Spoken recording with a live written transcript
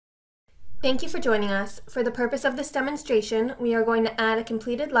Thank you for joining us. For the purpose of this demonstration, we are going to add a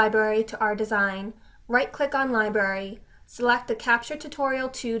completed library to our design. Right-click on Library. Select the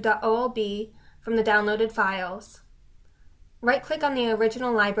CaptureTutorial2.olb from the downloaded files. Right-click on the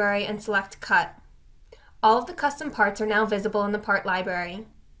original library and select Cut. All of the custom parts are now visible in the part library.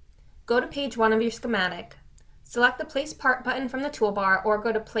 Go to page 1 of your schematic. Select the Place Part button from the toolbar or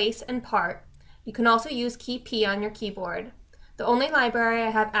go to Place and Part. You can also use key P on your keyboard. The only library I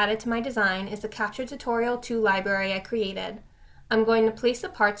have added to my design is the Capture Tutorial 2 library I created. I'm going to place the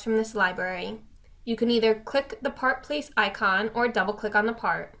parts from this library. You can either click the Part Place icon or double-click on the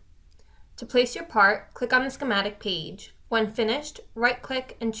part. To place your part, click on the schematic page. When finished,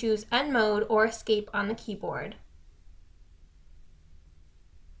 right-click and choose End Mode or Escape on the keyboard.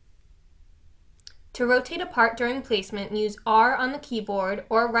 To rotate a part during placement, use R on the keyboard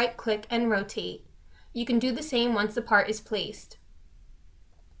or right-click and rotate. You can do the same once the part is placed.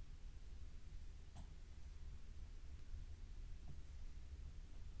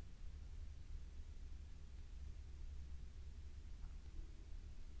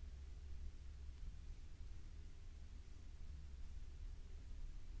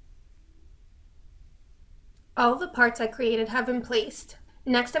 All of the parts I created have been placed.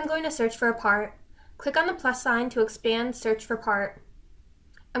 Next, I'm going to search for a part. Click on the plus sign to expand Search for Part.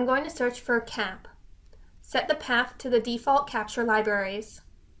 I'm going to search for Cap. Set the path to the default capture libraries.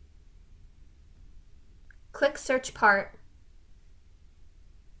 Click Search Part.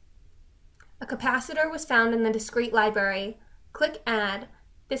 A capacitor was found in the discrete library. Click Add.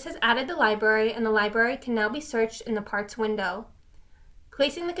 This has added the library, and the library can now be searched in the Parts window.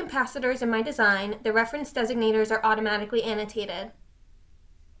 Placing the capacitors in my design, the reference designators are automatically annotated.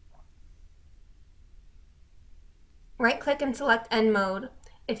 Right-click and select End Mode.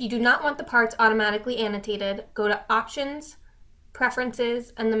 If you do not want the parts automatically annotated, go to Options,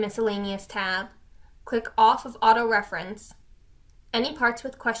 Preferences, and the Miscellaneous tab. Click Off of Auto Reference. Any parts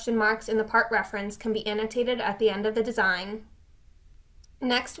with question marks in the part reference can be annotated at the end of the design.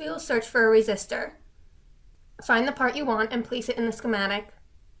 Next, we will search for a resistor. Find the part you want and place it in the schematic.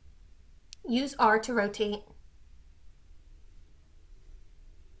 Use R to rotate.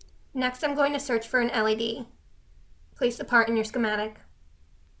 Next, I'm going to search for an LED. Place the part in your schematic.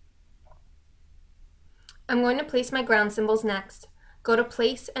 I'm going to place my ground symbols next. Go to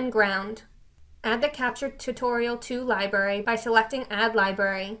Place and Ground. Add the Capture Tutorial 2 library by selecting Add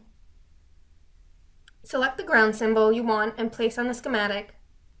Library. Select the ground symbol you want and place on the schematic.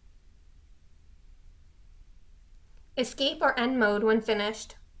 Escape or End Mode when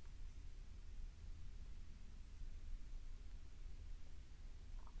finished.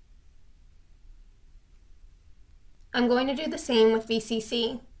 I'm going to do the same with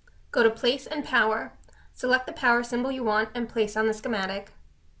VCC. Go to Place and Power. Select the power symbol you want and place on the schematic.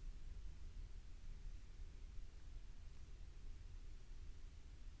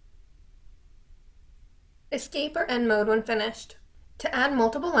 Escape or End Mode when finished. To add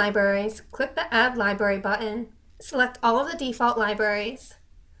multiple libraries, click the Add Library button. Select all of the default libraries.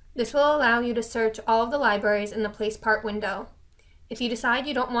 This will allow you to search all of the libraries in the Place Part window. If you decide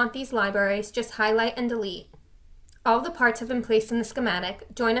you don't want these libraries, just highlight and delete. All of the parts have been placed in the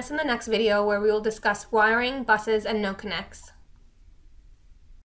schematic. Join us in the next video where we will discuss wiring, buses, and no connects.